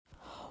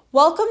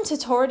Welcome to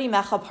Torah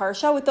Mecha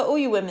Parsha with the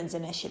OU Women's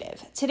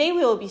Initiative. Today we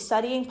will be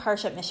studying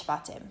Parshat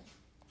Mishpatim.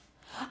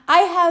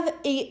 I have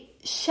a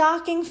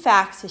shocking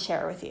fact to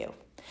share with you,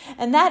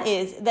 and that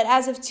is that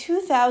as of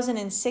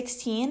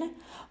 2016,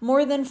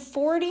 more than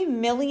 40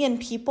 million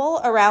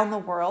people around the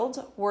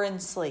world were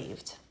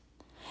enslaved.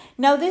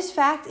 Now this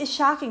fact is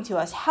shocking to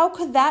us. How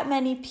could that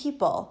many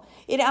people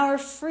in our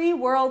free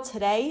world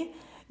today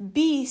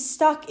be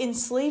stuck in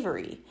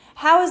slavery?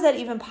 How is that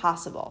even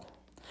possible?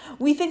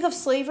 We think of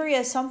slavery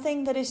as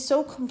something that is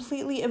so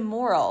completely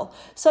immoral,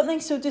 something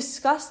so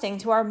disgusting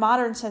to our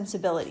modern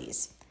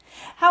sensibilities.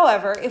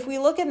 However, if we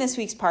look in this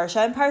week's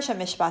Parsha, in Parsha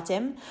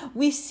Mishpatim,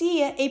 we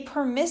see a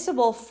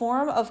permissible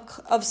form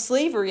of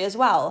slavery as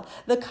well,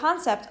 the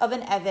concept of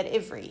an Eved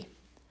Ivri.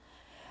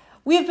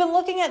 We have been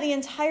looking at the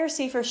entire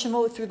Sefer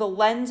Shemot through the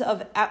lens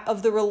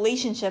of the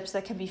relationships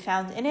that can be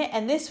found in it,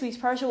 and this week's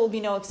Parsha will be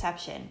no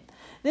exception.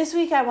 This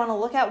week I want to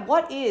look at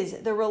what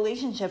is the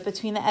relationship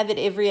between the Eved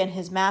Ivri and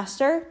his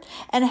master,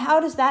 and how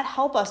does that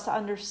help us to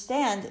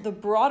understand the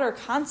broader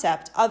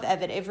concept of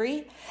Eved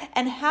Ivri,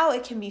 and how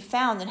it can be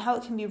found and how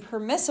it can be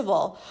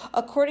permissible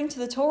according to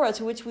the Torah,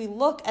 to which we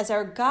look as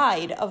our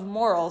guide of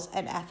morals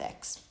and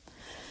ethics.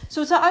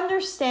 So to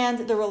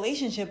understand the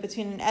relationship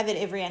between an Eved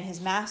Ivri and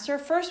his master,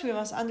 first we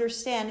must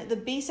understand the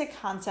basic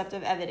concept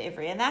of Eved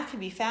Ivri, and that can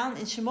be found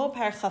in Shemot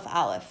Parak Chaf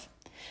Aleph.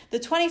 The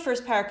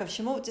 21st parak of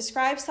Shemot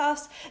describes to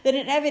us that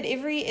an Eved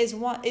Ivri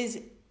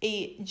is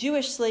a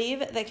Jewish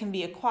slave that can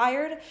be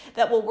acquired,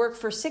 that will work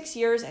for 6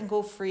 years and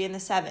go free in the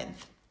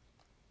 7th.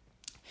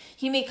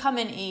 He may come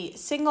in a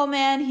single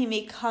man, he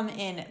may come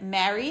in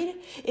married.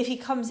 If he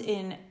comes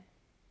in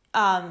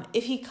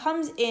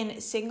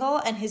single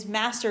and his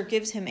master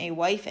gives him a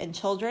wife and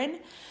children,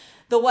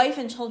 the wife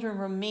and children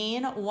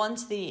remain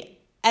once the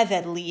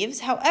Eved leaves.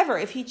 However,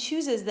 if he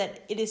chooses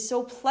that it is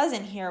so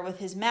pleasant here with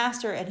his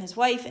master and his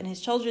wife and his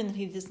children that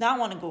he does not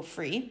want to go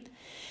free,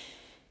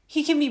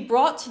 he can be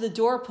brought to the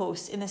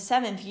doorpost in the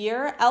 7th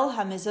year, El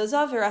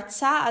HaMezuzah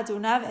v'ratza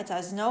adonav et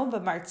azno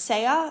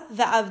b'martzeya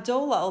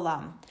v'avdo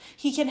la'olam.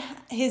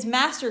 His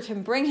master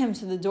can bring him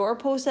to the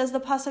doorpost, as the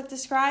pasuk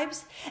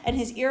describes, and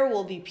his ear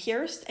will be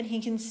pierced, and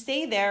he can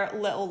stay there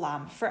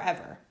le'olam,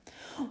 forever.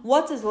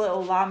 What does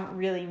le'olam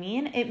really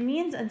mean? It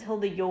means until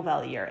the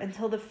Yovel year,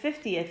 until the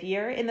 50th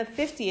year. In the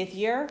 50th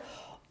year,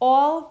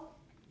 all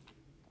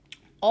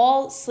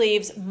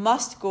slaves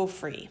must go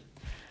free.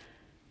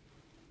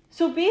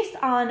 So based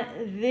on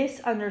this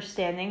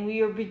understanding, we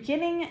are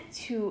beginning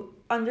to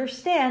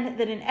understand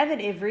that an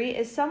Eved Ivri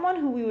is someone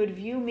who we would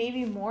view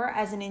maybe more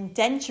as an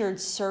indentured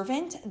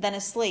servant than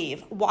a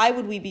slave. Why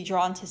would we be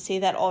drawn to say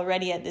that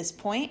already at this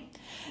point?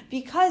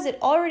 Because it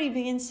already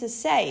begins to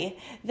say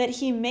that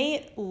he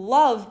may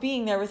love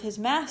being there with his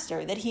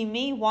master, that he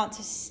may want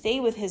to stay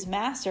with his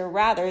master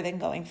rather than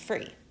going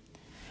free.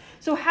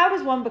 So how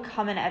does one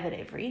become an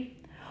Eved Ivri?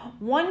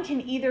 One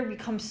can either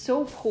become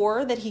so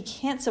poor that he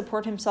can't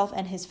support himself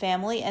and his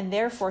family, and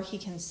therefore he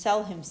can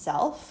sell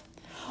himself.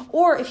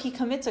 Or if he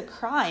commits a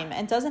crime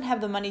and doesn't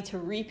have the money to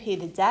repay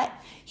the debt,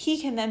 he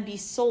can then be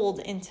sold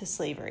into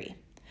slavery.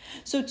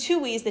 So 2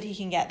 ways that he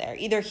can get there.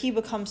 Either he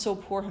becomes so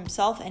poor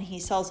himself and he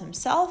sells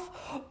himself,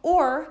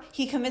 or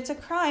he commits a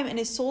crime and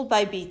is sold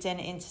by Beit Din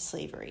into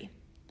slavery.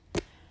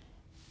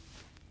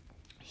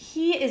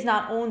 He is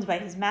not owned by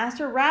his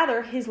master,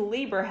 rather his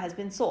labor has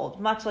been sold,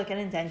 much like an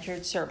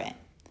indentured servant.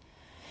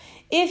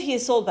 If he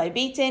is sold by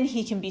Beit Din,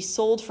 he can be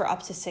sold for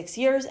up to 6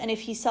 years, and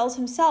if he sells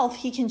himself,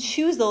 he can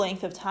choose the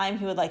length of time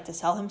he would like to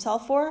sell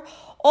himself for,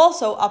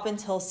 also up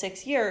until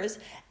 6 years.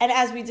 And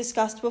as we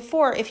discussed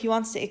before, if he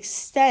wants to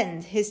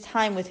extend his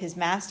time with his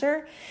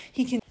master,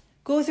 he can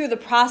go through the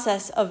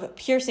process of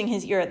piercing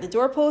his ear at the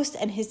doorpost,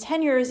 and his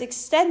tenure is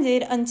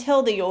extended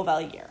until the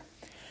Yovel year.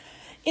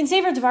 In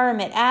Sefer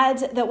Devarim, it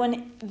adds that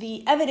when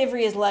the Eved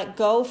Ivri is let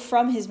go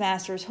from his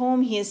master's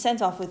home, he is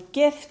sent off with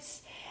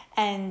gifts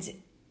and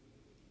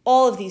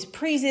all of these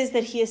praises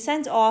that he is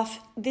sent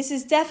off. This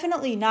is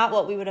definitely not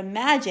what we would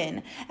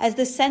imagine as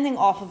the sending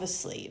off of a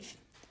slave.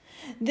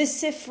 The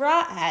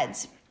Sifra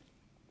adds,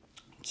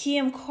 Ki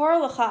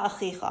imkor lecha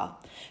achicha,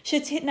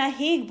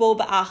 shetitnahig bo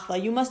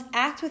ba'achva. You must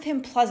act with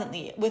him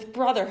pleasantly, with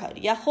brotherhood.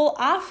 Yachol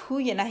af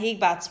hu yenahig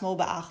ba'atzmo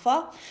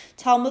ba'achva,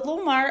 Talmud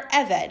lomar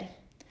eved.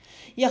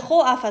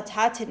 Yachol af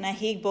ata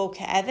titnahig bo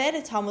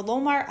ke'eved, Talmud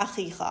lomar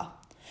achicha.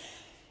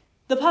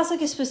 The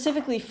pasuk is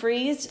specifically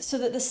phrased so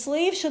that the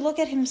slave should look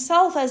at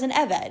himself as an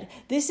Eved.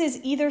 This is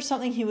either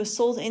something he was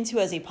sold into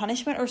as a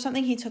punishment or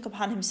something he took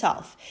upon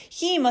himself.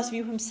 He must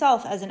view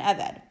himself as an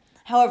Eved.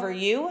 However,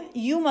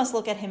 you must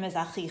look at him as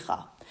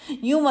Achicha.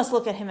 You must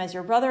look at him as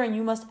your brother, and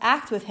you must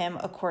act with him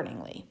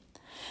accordingly.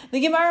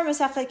 The Gemara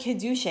Masechet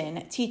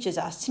Kedushin teaches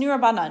us, Tanu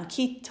Rabbanan,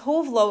 Ki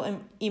tov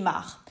lo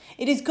imach.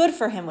 It is good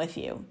for him with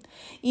you.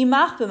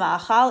 Imach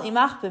b'ma'achal,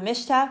 imach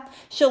b'mishta,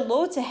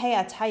 shelo tehei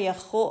ata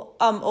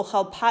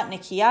ochel pat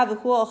nekiya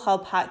v'hu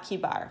ochel pat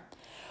kibar.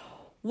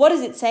 What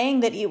is it saying?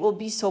 That it will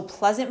be so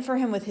pleasant for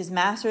him with his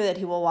master that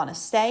he will want to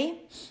stay.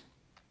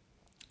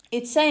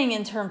 It's saying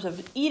in terms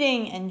of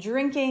eating and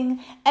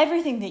drinking,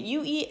 everything that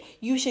you eat,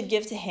 you should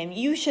give to him.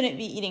 You shouldn't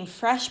be eating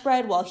fresh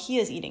bread while he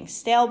is eating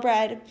stale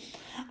bread.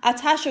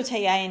 Ata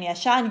shotei yayin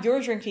yashan,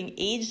 you're drinking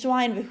aged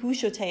wine, v'hu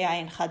shotei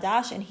yayin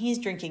chadash, and he's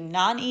drinking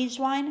non-aged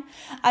wine.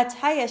 Ata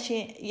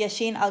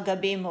yashin al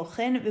gabi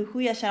mochin, v'hu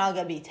yashan al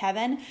gabi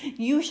teven,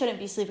 you shouldn't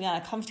be sleeping on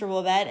a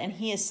comfortable bed, and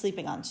he is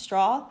sleeping on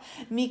straw.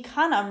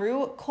 Mikan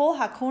amru kol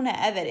hakona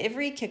eved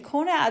ivri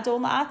kekona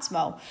adon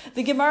la'atzmo.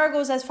 The Gemara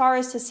goes as far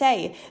as to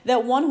say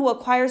that one who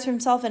acquires for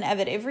himself an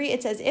eved ivri,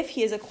 it's as if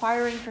he is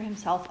acquiring for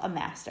himself a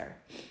master.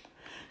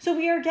 So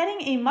we are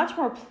getting a much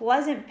more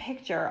pleasant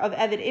picture of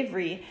Eved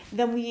Ivri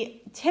than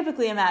we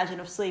typically imagine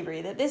of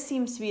slavery, that this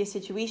seems to be a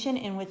situation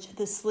in which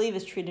the slave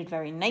is treated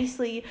very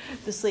nicely,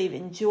 the slave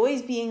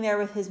enjoys being there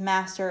with his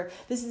master.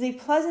 This is a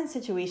pleasant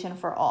situation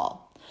for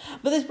all.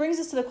 But this brings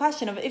us to the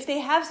question of, if they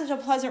have such a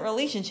pleasant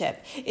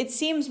relationship, it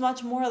seems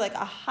much more like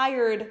a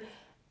hired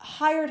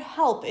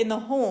help in the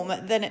home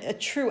than a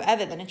true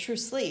Eved, than a true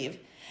slave.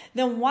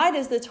 Then why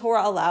does the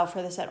Torah allow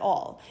for this at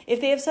all? If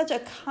they have such a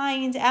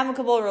kind,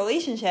 amicable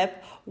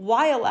relationship,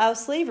 why allow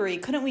slavery?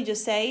 Couldn't we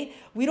just say,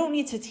 we don't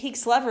need to take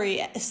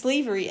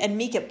slavery and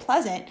make it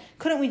pleasant?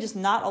 Couldn't we just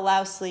not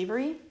allow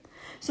slavery?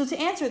 So to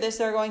answer this,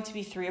 there are going to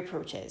be three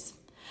approaches.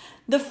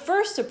 The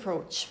first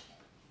approach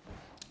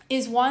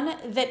is one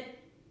that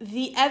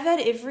the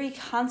Eved Ivri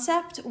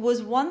concept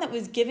was one that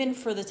was given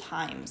for the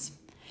times.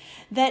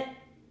 That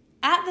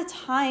at the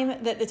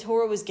time that the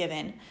Torah was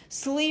given,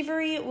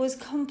 slavery was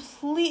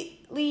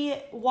completely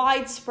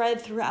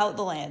widespread throughout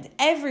the land.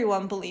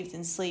 Everyone believed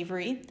in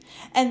slavery,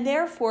 and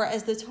therefore,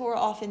 as the Torah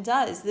often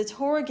does, the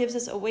Torah gives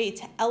us a way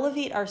to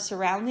elevate our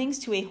surroundings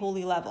to a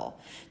holy level,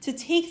 to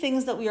take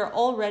things that we are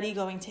already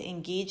going to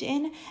engage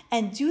in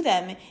and do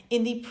them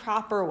in the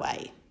proper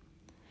way.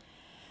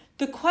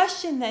 The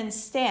question then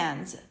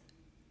stands,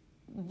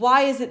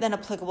 why is it then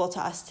applicable to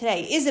us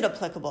today? Is it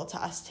applicable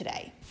to us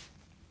today?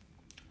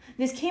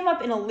 This came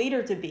up in a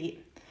later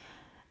debate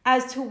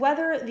as to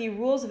whether the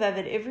rules of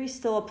Eved Ivri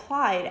still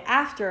applied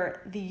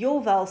after the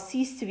Yovel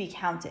ceased to be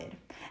counted.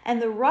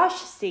 And the Rosh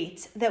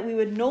states that we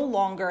would no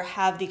longer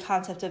have the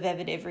concept of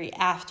Eved Ivri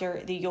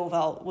after the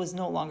Yovel was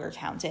no longer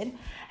counted.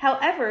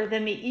 However, the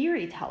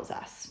Meiri tells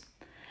us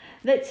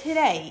that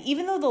today,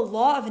 even though the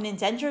law of an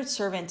indentured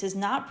servant does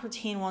not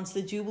pertain once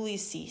the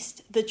Jubilees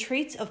ceased, the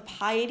traits of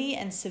piety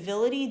and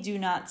civility do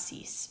not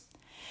cease.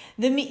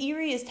 The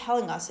Meiri is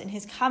telling us in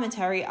his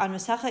commentary on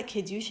Masachet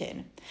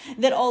Kedushin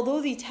that although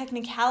the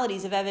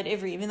technicalities of Eved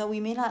Ivri, even though we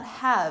may not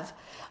have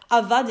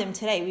avadim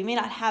today, we may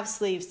not have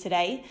slaves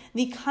today,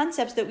 the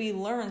concepts that we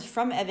learned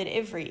from Eved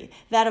Ivri,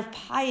 that of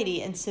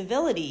piety and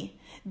civility,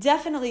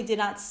 definitely did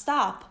not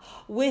stop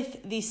with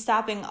the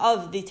stopping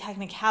of the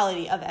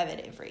technicality of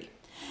Eved Ivri.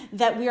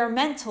 That we are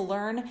meant to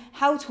learn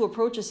how to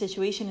approach a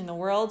situation in the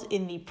world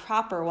in the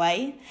proper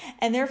way,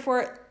 and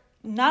therefore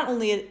not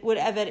only would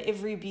Eved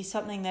Ivri be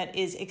something that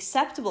is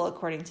acceptable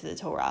according to the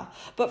Torah,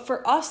 but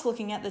for us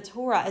looking at the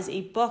Torah as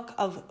a book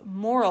of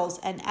morals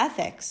and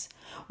ethics,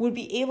 would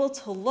be able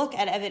to look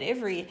at Eved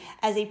Ivri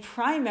as a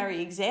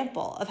primary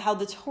example of how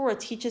the Torah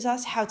teaches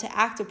us how to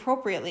act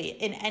appropriately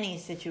in any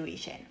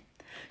situation.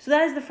 So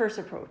that is the first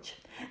approach,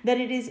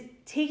 that it is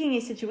taking a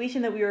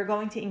situation that we are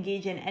going to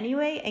engage in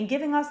anyway and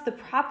giving us the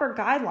proper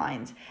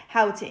guidelines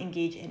how to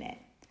engage in it.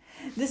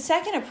 The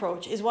second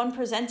approach is one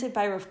presented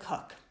by Rav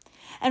Kook.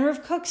 And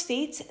Rav Kook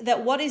states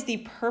that what is the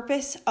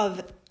purpose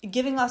of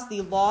giving us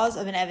the laws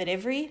of an Eved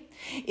Ivri?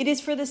 It is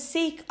for the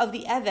sake of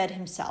the Eved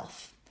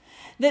himself.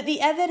 That the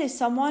Eved is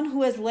someone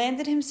who has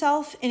landed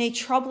himself in a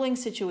troubling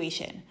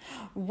situation.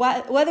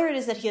 Whether it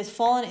is that he has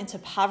fallen into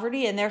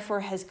poverty and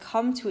therefore has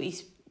come to a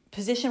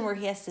position where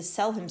he has to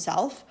sell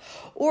himself,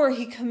 or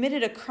he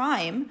committed a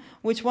crime,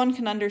 which one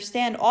can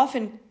understand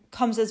often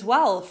comes as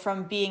well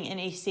from being in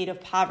a state of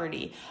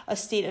poverty, a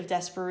state of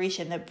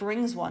desperation that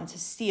brings one to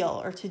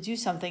steal or to do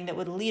something that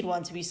would lead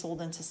one to be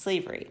sold into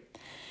slavery.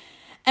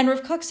 And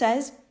Rav Kook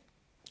says,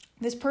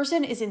 this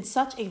person is in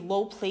such a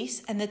low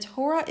place, and the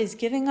Torah is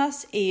giving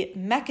us a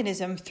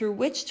mechanism through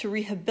which to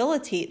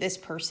rehabilitate this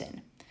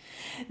person.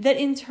 That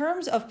in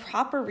terms of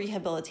proper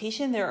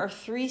rehabilitation, there are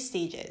 3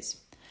 stages.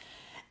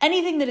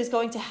 Anything that is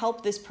going to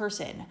help this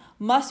person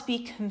must be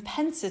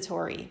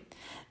compensatory.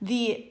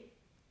 The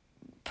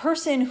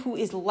person who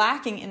is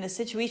lacking in the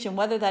situation,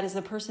 whether that is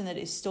the person that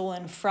is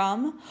stolen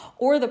from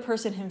or the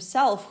person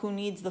himself who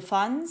needs the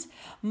funds,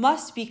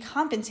 must be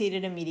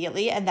compensated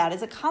immediately, and that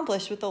is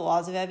accomplished with the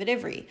laws of Eved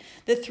Ivri.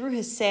 That through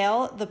his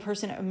sale, the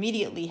person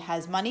immediately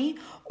has money,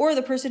 or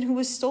the person who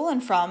was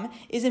stolen from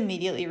is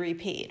immediately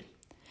repaid.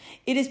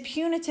 It is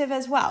punitive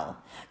as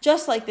well.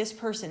 Just like this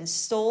person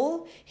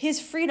stole, his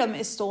freedom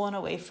is stolen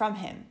away from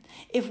him.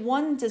 If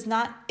one is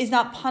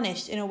not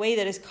punished in a way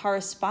that is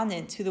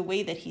correspondent to the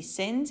way that he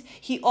sinned,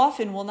 he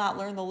often will not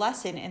learn the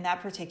lesson in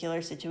that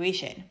particular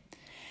situation.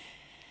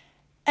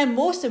 And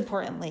most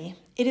importantly,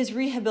 it is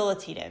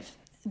rehabilitative.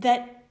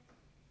 That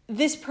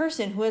this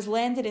person who has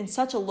landed in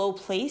such a low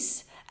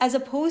place, as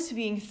opposed to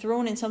being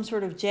thrown in some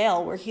sort of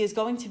jail where he is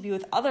going to be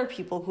with other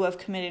people who have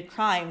committed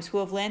crimes, who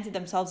have landed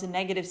themselves in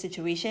negative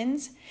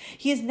situations.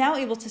 He is now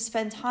able to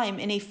spend time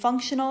in a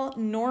functional,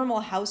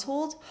 normal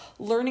household,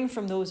 learning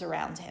from those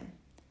around him.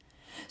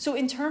 So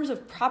in terms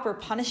of proper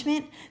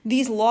punishment,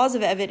 these laws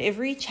of Evet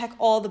Ivri check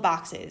all the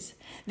boxes.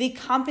 They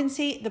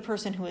compensate the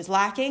person who is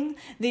lacking,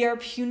 they are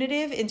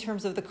punitive in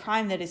terms of the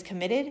crime that is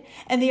committed,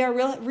 and they are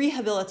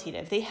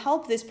rehabilitative. They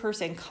help this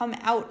person come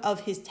out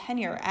of his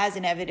tenure as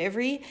an Evet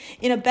Ivri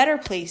in a better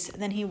place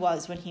than he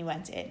was when he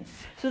went in.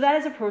 So that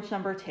is approach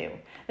number 2.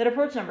 That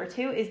approach number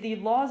 2 is the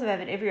laws of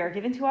Evet Ivri are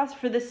given to us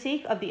for the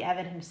sake of the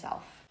Evet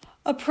himself.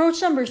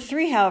 Approach number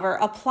 3, however,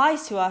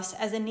 applies to us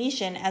as a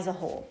nation as a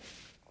whole.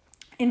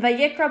 In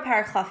Vayikra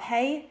Paraklaf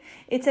Hey,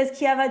 it says,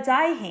 Ki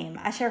avadayim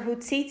asher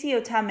hutziti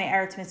otam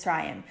me'eretz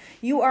Mitzrayim.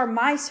 You are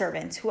my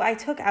servants who I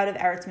took out of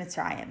Eretz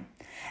Mitzrayim.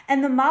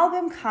 And the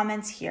Malbim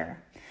comments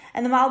here.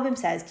 And the Malbim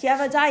says, Ki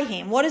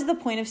avadayim. What is the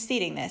point of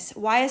stating this?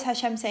 Why is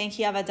Hashem saying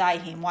Ki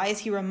avadayim? Why is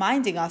he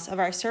reminding us of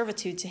our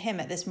servitude to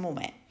him at this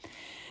moment?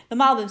 The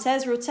Malbim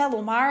says, Rotzel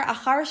Omar,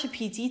 Achar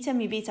shepidita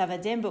mibeit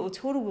avadim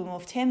be'utoru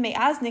b'moftim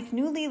me'az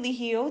niknu li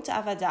lihiot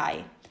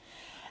avadai.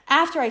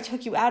 After I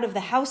took you out of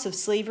the house of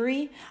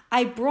slavery,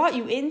 I brought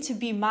you in to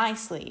be my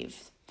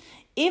slave.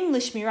 Im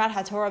lishmirat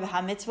haTorah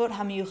v'hamitzvot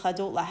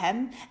hamiyuchadot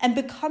lahem, and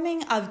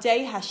becoming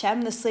Avdei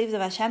Hashem, the slaves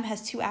of Hashem,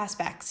 has 2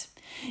 aspects.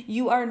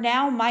 You are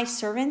now my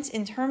servants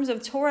in terms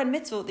of Torah and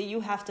mitzvot that you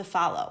have to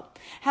follow.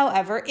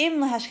 However, im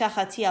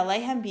lehashkachati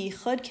alehem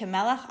biyichud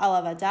kemelach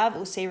alavadav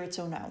usei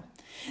ritzono.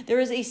 There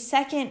is a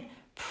second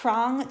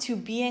prong to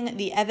being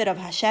the Evet of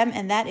Hashem,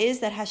 and that is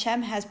that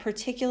Hashem has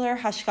particular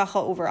hashkacha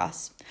over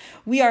us.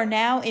 We are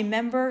now a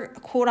member,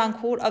 quote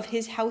unquote, of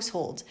his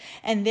household,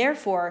 and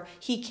therefore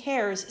he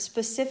cares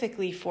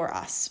specifically for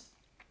us.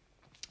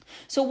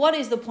 So what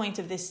is the point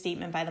of this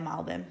statement by the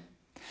Malbim?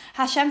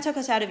 Hashem took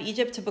us out of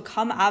Egypt to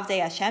become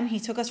Avdei Hashem. He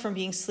took us from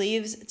being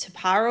slaves to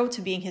Paro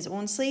to being his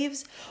own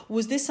slaves.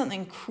 Was this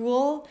something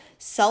cruel,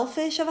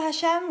 selfish of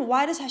Hashem?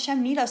 Why does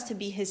Hashem need us to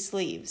be his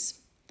slaves?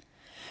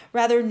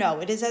 Rather, no.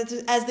 It is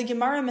as the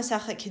Gemara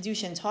Masachet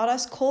Kedushin taught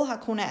us, Kol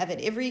hakona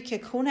Evet Ivri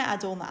kekona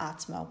adol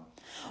ma'atzmo.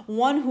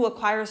 One who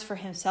acquires for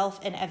himself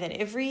an Evet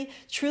Ivri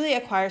truly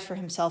acquires for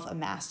himself a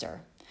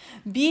master.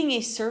 Being a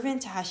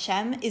servant to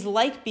Hashem is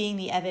like being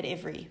the Evet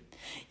Ivri.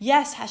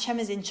 Yes, Hashem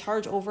is in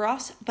charge over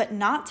us, but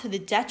not to the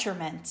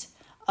detriment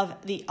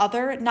of the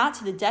other, not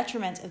to the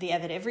detriment of the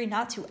Evet Ivri,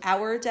 not to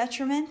our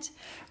detriment.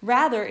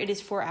 Rather, it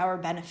is for our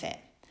benefit.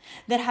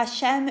 That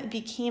Hashem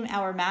became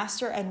our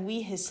master and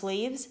we his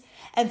slaves,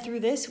 and through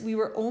this we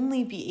were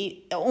only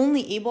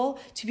able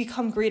to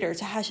become greater,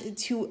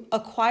 to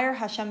acquire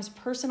Hashem's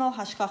personal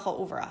hashkacha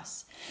over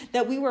us.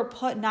 That we were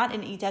put not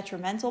in a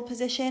detrimental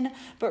position,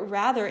 but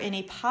rather in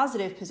a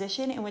positive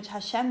position in which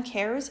Hashem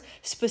cares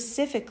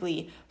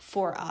specifically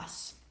for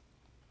us.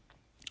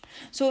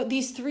 So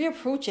these 3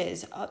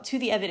 approaches to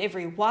the Evet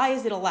Ivri, why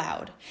is it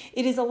allowed?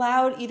 It is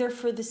allowed either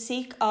for the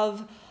sake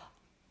of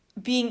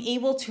being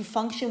able to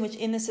function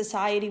within the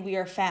society we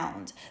are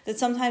found. That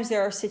sometimes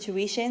there are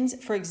situations,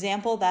 for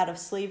example, that of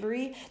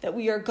slavery, that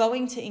we are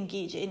going to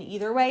engage in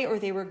either way, or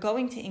they were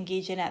going to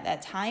engage in at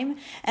that time.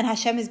 And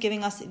Hashem is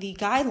giving us the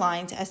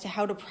guidelines as to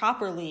how to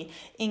properly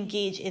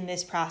engage in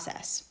this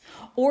process.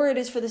 Or it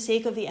is for the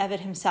sake of the Evet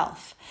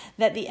himself,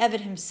 that the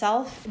Evet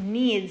himself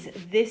needs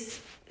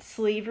this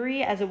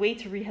slavery as a way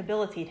to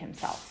rehabilitate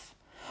himself.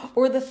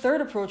 Or the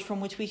third approach from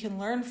which we can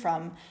learn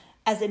from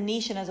as a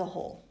nation as a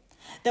whole.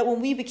 That when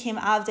we became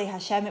Avdei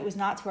Hashem, it was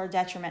not to our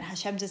detriment.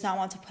 Hashem does not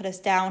want to put us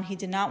down. He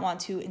did not want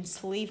to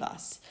enslave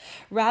us.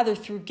 Rather,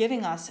 through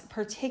giving us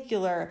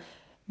particular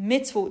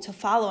mitzvot to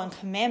follow and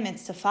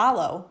commandments to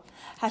follow,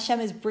 Hashem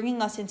is bringing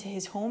us into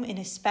his home in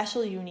a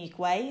special, unique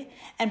way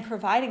and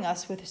providing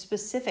us with a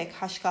specific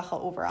hashkacha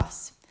over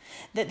us.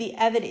 That the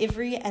Evet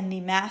Ivri and the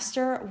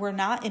master were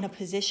not in a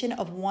position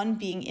of one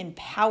being in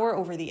power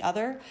over the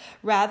other.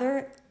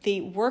 Rather,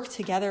 they work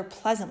together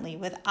pleasantly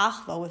with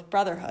achva, with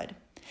brotherhood.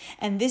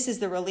 And this is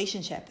the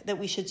relationship that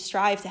we should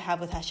strive to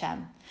have with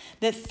Hashem.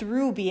 That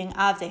through being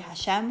Avdei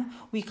Hashem,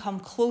 we come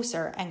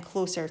closer and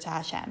closer to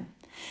Hashem.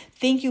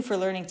 Thank you for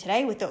learning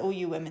today with the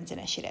OU Women's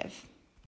Initiative.